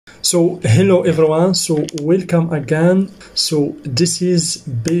So hello everyone, so welcome again. So this is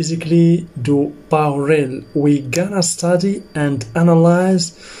basically the power rail. We gonna study and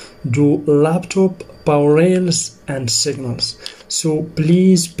analyze the laptop power rails and signals. So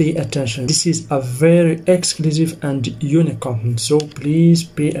please pay attention. This is a very exclusive and unique content, so please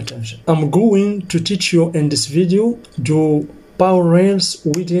pay attention. I'm going to teach you in this video the power rails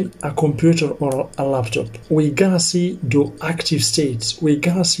within a computer or a laptop. We're gonna see the active states, we're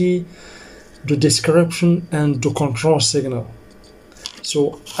gonna see the description and the control signal.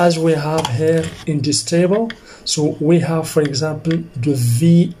 So as we have here in this table, so we have, for example, the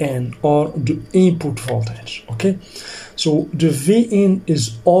VN or the input voltage. Okay, so the VN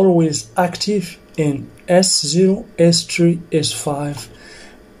is always active in S0, S3, S5,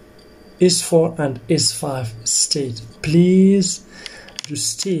 S4 and S5 state. Please, the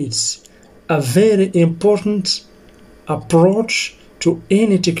states a very important approach to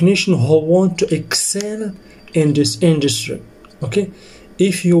any technician who want to excel in this industry. Okay,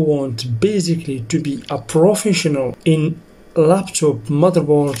 if you want basically to be a professional in laptop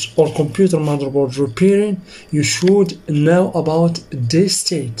motherboards or computer motherboard repairing, you should know about these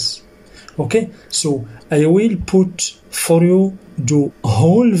states. Okay, so I will put for you the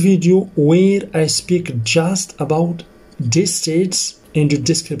whole video where I speak just about these states in the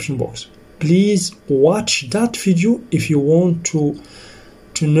description box. Please watch that video if you want to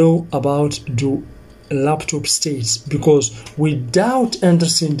know about the laptop states, because without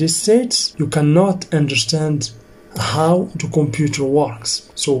understanding these states you cannot understand how the computer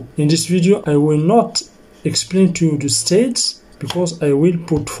works. So in this video I will not explain to you the states, because I will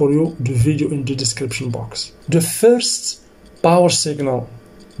put for you the video in the description box. The first power signal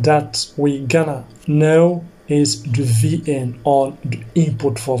that we gonna know is the VN or the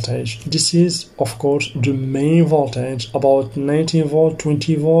input voltage. This is of course the main voltage, about 19 volt,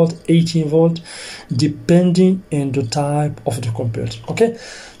 20 volt, 18 volt, depending on the type of the computer. Okay,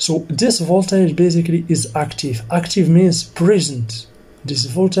 so this voltage basically is active. Active means present. This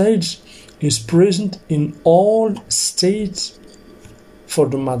voltage is present in all states for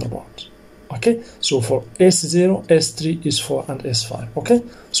the motherboard. Okay, so for S0, S3, S4 and S5. Okay,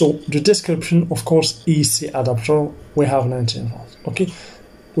 so the description, of course, EC adapter, we have 19 volts. Okay,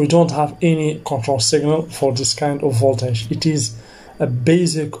 we don't have any control signal for this kind of voltage. It is a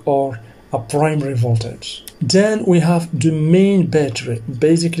basic or a primary voltage. Then we have the main battery.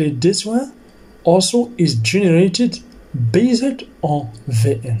 Basically this one also is generated based on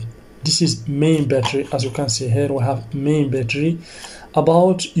VN. This is main battery. As you can see here, we have main battery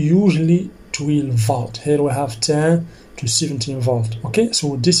about usually 12 volt. Here we have 10 to 17 volt. Okay,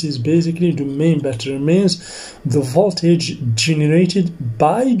 so this is basically the main battery, means the voltage generated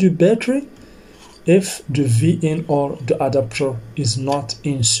by the battery if the VN or the adapter is not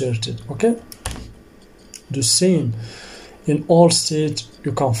inserted. Okay, the same in all states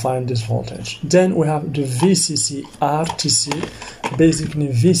you can find this voltage. Then we have the VCC RTC. Basically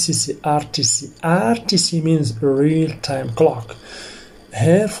VCC RTC. RTC means real-time clock.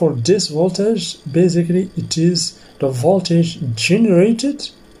 Here for this voltage, basically it is the voltage generated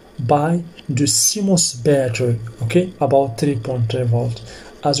by the CMOS battery. Okay, about 3.3 volt.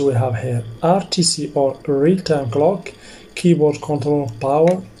 As we have here, RTC or real-time clock, keyboard control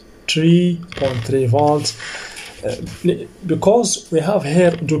power 3.3 volts. Because we have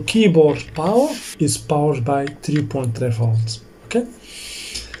here the keyboard power is powered by 3.3 volts. Okay,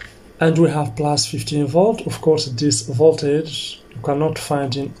 and we have plus 15 volt. Of course, this voltage you cannot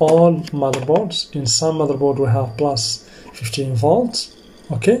find in all motherboards. In some motherboard we have plus 15 volts.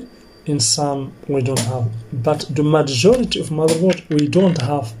 Okay, in some we don't have, but the majority of motherboard we don't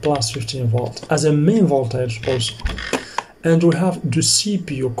have plus 15 volt as a main voltage also. And we have the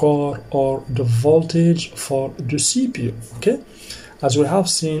CPU core or the voltage for the CPU. Okay, as we have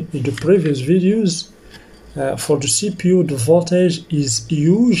seen in the previous videos, for the CPU the voltage is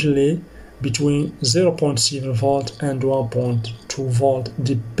usually between 0.7 volt and 1.2 volt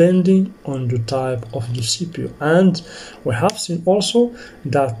depending on the type of the CPU. And we have seen also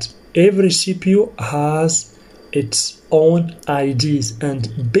that every CPU has its own IDs,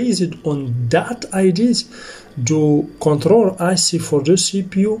 and based on that IDs the control IC for the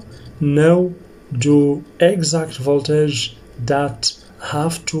CPU know the exact voltage that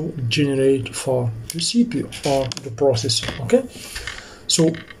have to generate for the CPU or the processor. Okay,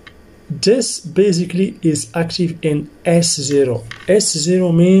 so this basically is active in S0.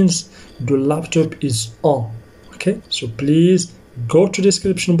 S0 means the laptop is on. Okay, so please go to the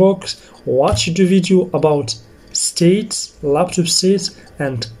description box, watch the video about states, laptop states,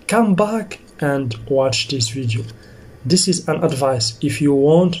 and come back and watch this video. This is an advice if you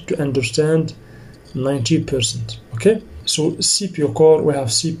want to understand 90%. Okay, so CPU core, we have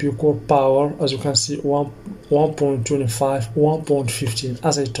CPU core power, as you can see, 1.25, 1.15,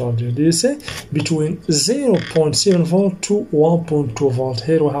 as I told you. Do you see? Between 0.7 volt to 1.2 volt.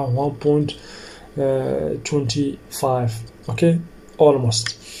 Here we have 1.25. Okay,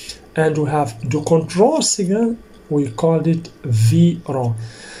 almost. And we have the control signal, we called it VROM.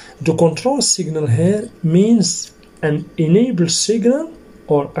 The control signal here means an enable signal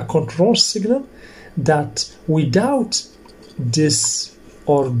or a control signal that without this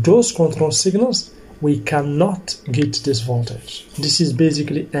or those control signals we cannot get this voltage. This is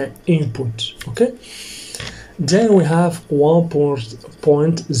basically an input. Okay, then we have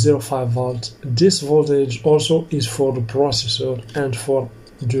 1.05 volt. This voltage also is for the processor and for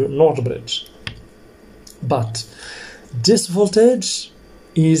the NOT bridge, but this voltage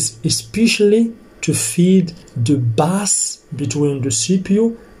is especially to feed the bus between the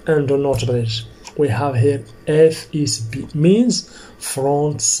CPU and the NOT bridge. We have here FSB, means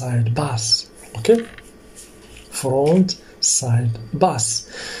front side bus. Okay, front side bus.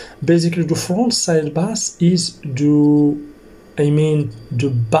 Basically, the front side bus is the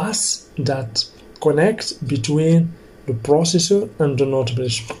bus that connects between the processor and the NOT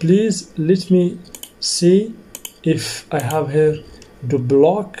bridge. Please let me see if I have here the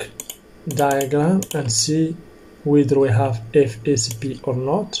block diagram and see whether we have FSB or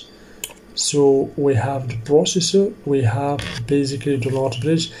not. So we have the processor, we have basically the NOT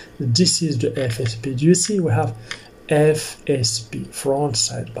bridge. This is the FSB. Do you see? We have FSB, front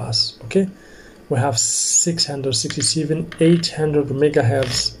side bus. Okay, we have 667, 800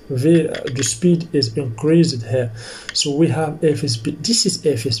 megahertz. The speed is increased here. So we have FSB. This is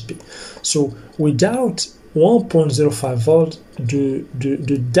FSB. So without 1.05 volt, the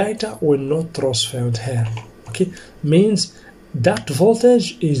data will not transferred here. Okay, means that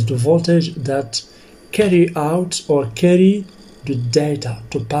voltage is the voltage that carry out or carry the data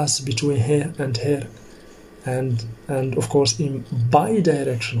to pass between here and here, and of course in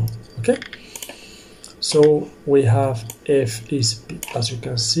bidirectional. Okay, so we have FSB, as you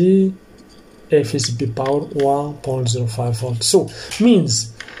can see, FSB power 1.05 volt. So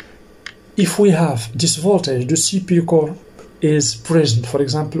means if we have this voltage, the CPU core is present. For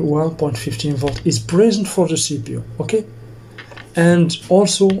example, 1.15 volt is present for the CPU. Okay, and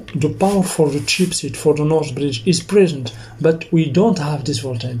also the power for the chipset for the NOT bridge is present, but we don't have this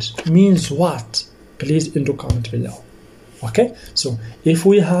voltage. Means what? Please in the comment below. Okay, so if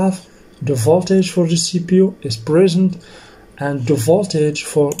we have the voltage for the CPU is present and the voltage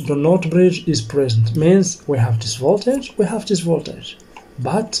for the NOT bridge is present, means we have this voltage,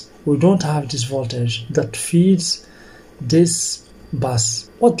 but we don't have this voltage that feeds this bus.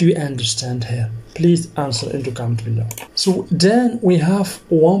 What do you understand here? Please answer in the comment below. So then we have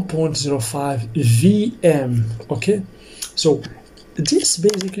 1.05 VM. Okay, so this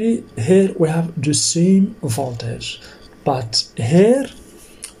basically, here we have the same voltage, but here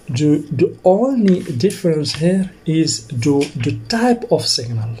the only difference here is the type of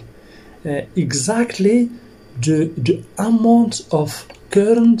signal, exactly the amount of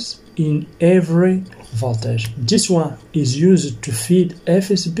current in every voltage. This one is used to feed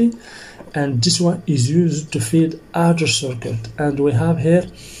FSB and this one is used to feed other circuit. And we have here,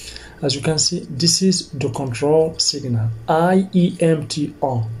 as you can see, this is the control signal, IEMT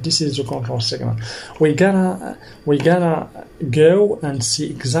on. This is the control signal. We're gonna go and see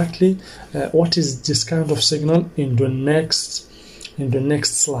exactly what is this kind of signal in the next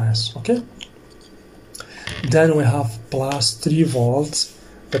slides. Okay, then we have plus 3 volts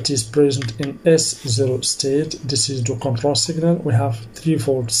that is present in S0 state. This is the control signal. We have 3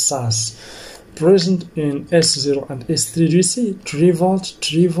 volt SAS present in S0 and S3. Do you see 3 volt,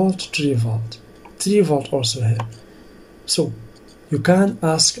 3 volt, 3 volt, 3 volt also here? So you can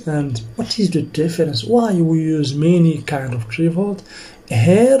ask, and what is the difference? Why we use many kind of 3 volt?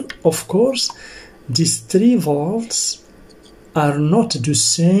 Here, of course, these 3 volts are not the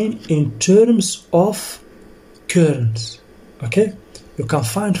same in terms of current. Okay, you can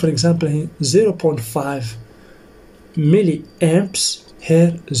find, for example, 0.5 milliamps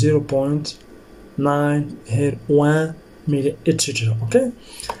here, 0.9 here, 1 milli, etc. Okay,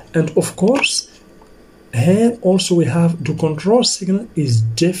 and of course here also we have the control signal is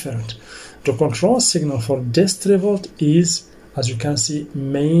different. The control signal for this 3 volt is, as you can see,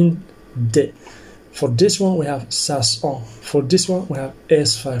 main D. For this one we have SAS on, for this one we have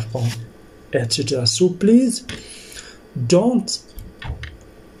S5 on, etc. So please don't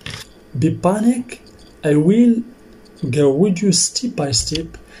be panic. I will go with you step by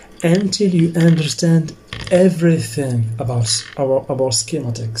step until you understand everything about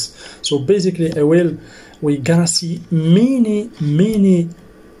schematics. So basically we're gonna see many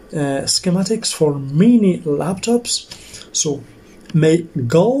schematics for many laptops. So my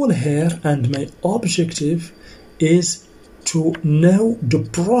goal here and my objective is to know the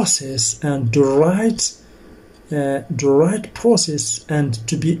process and the right process, and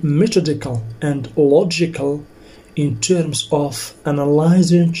to be methodical and logical in terms of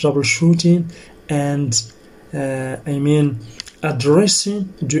analyzing, troubleshooting, and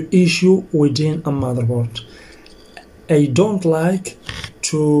addressing the issue within a motherboard. I don't like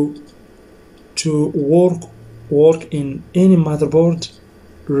to work in any motherboard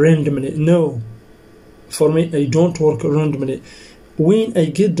randomly. No, for me, I don't work randomly. When I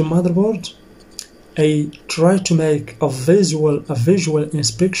get the motherboard, I try to make a visual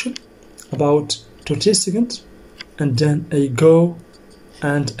inspection about 30 seconds, and then I go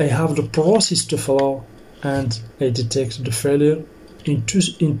and I have the process to follow, and I detect the failure in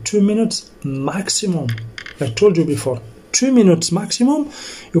 2 minutes maximum. I told you before, 2 minutes maximum.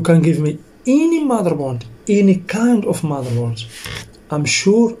 You can give me any motherboard, any kind of motherboard. I'm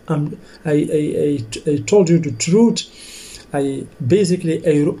sure I told you the truth. I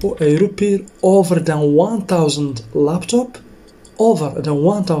repair over than 1,000 laptop. Over than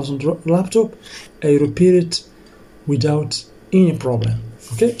 1,000 laptop, I repair it without any problem.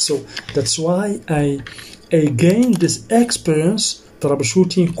 Okay, so that's why I gained this experience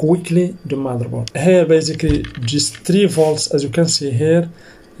troubleshooting quickly the motherboard. Here basically just 3 volts, as you can see here.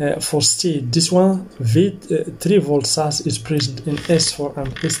 For state, this one 3 volt SAS is present in S4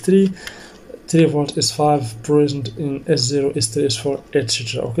 and S3. 3 volt S5 present in S0, S3, S4,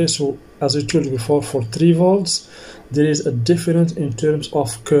 etc. Okay, so as I told you before, for 3 volts there is a difference in terms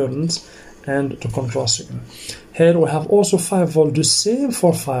of currents and the control signal. Here we have also 5 volt, the same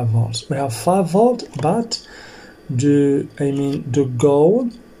for 5 volts. We have 5 volt, but the goal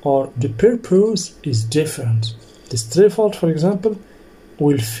or the purpose is different. This 3 volt, for example,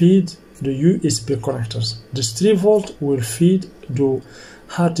 will feed the USB connectors. This 3 volt will feed the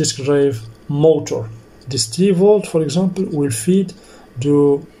hard disk drive motor. This 3 volt, for example, will feed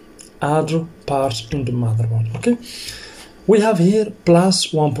the other parts in the motherboard. Okay, we have here plus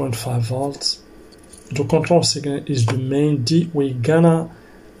 1.5 volts. The control signal is the main D. We're gonna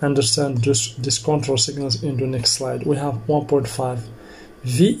understand this control signals in the next slide. We have 1.5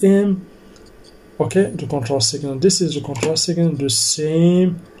 VM. Okay, the control signal. This is the control signal, the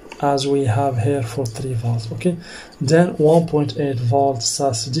same as we have here for 3 volts. Okay, then 1.8 volts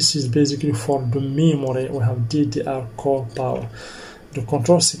SAS. This is basically for the memory. We have DDR core power. The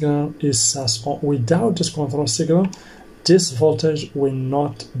control signal is SAS. Without this control signal, this voltage will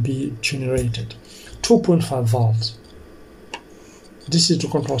not be generated. 2.5 volts. This is the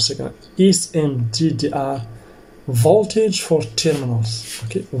control signal. SMDDR. Voltage for terminals.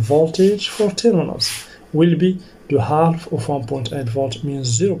 Okay, voltage for terminals will be the half of 1.8 volt,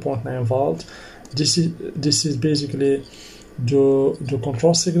 means 0.9 volt. This is basically the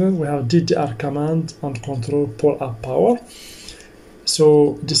control signal. We have DDR command and control pull up power.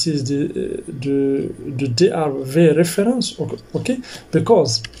 So this is the DRV reference. Okay,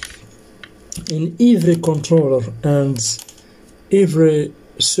 because in every controller and every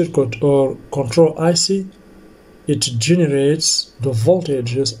circuit or control IC, it generates the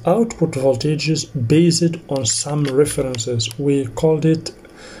voltages, output voltages, based on some references. We called it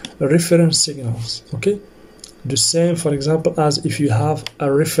reference signals. Okay, the same, for example, as if you have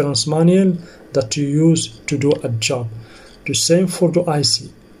a reference manual that you use to do a job. The same for the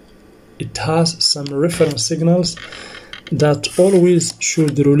IC. It has some reference signals that always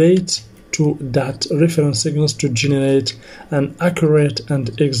should relate to that reference signals to generate an accurate and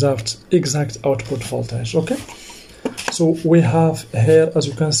exact output voltage. Okay, so we have here, as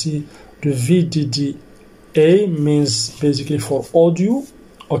you can see, the VDDA means basically for audio.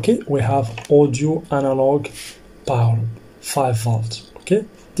 Okay, we have audio analog power 5 volts. Okay,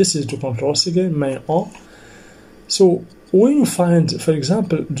 this is the control signal main on. So when you find, for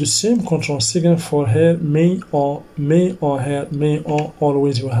example, the same control signal for here main on, here main on,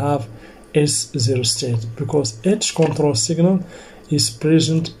 always you have S0 state, because each control signal is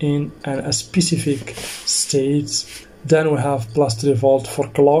present in a specific state. Then we have plus 3 volt for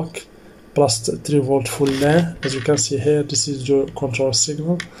clock, plus 3 volt for LAN. As you can see here, this is the control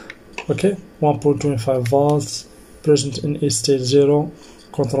signal. Okay, 1.25 volts present in state 0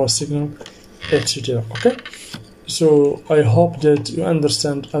 control signal, etc. Okay, so I hope that you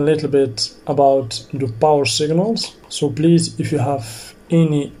understand a little bit about the power signals. So please, if you have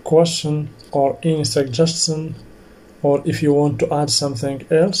any question or any suggestion, or if you want to add something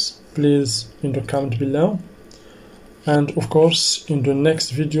else, please in the comment below. And of course, in the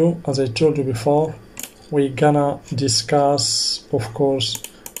next video, as I told you before, we're gonna discuss, of course,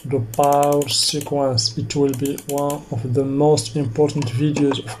 the power sequence. It will be one of the most important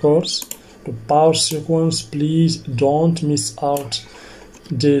videos, of course. The power sequence, please don't miss out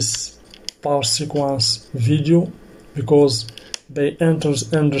this power sequence video, because by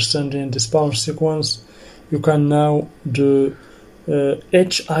understanding this power sequence, you can know the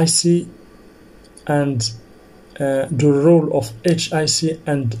HIC and the role of HIC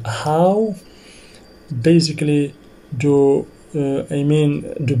and how basically the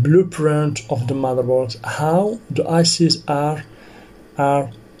blueprint of the motherboard, how the ICs are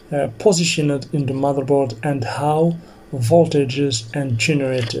positioned in the motherboard, and how voltages and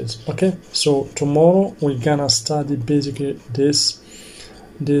generated. Okay, so tomorrow we're gonna study basically this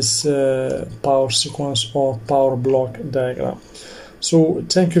power sequence or power block diagram. So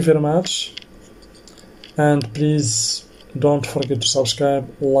thank you very much, and please don't forget to subscribe,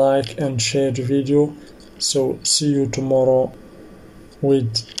 like and share the video. So see you tomorrow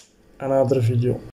with another video.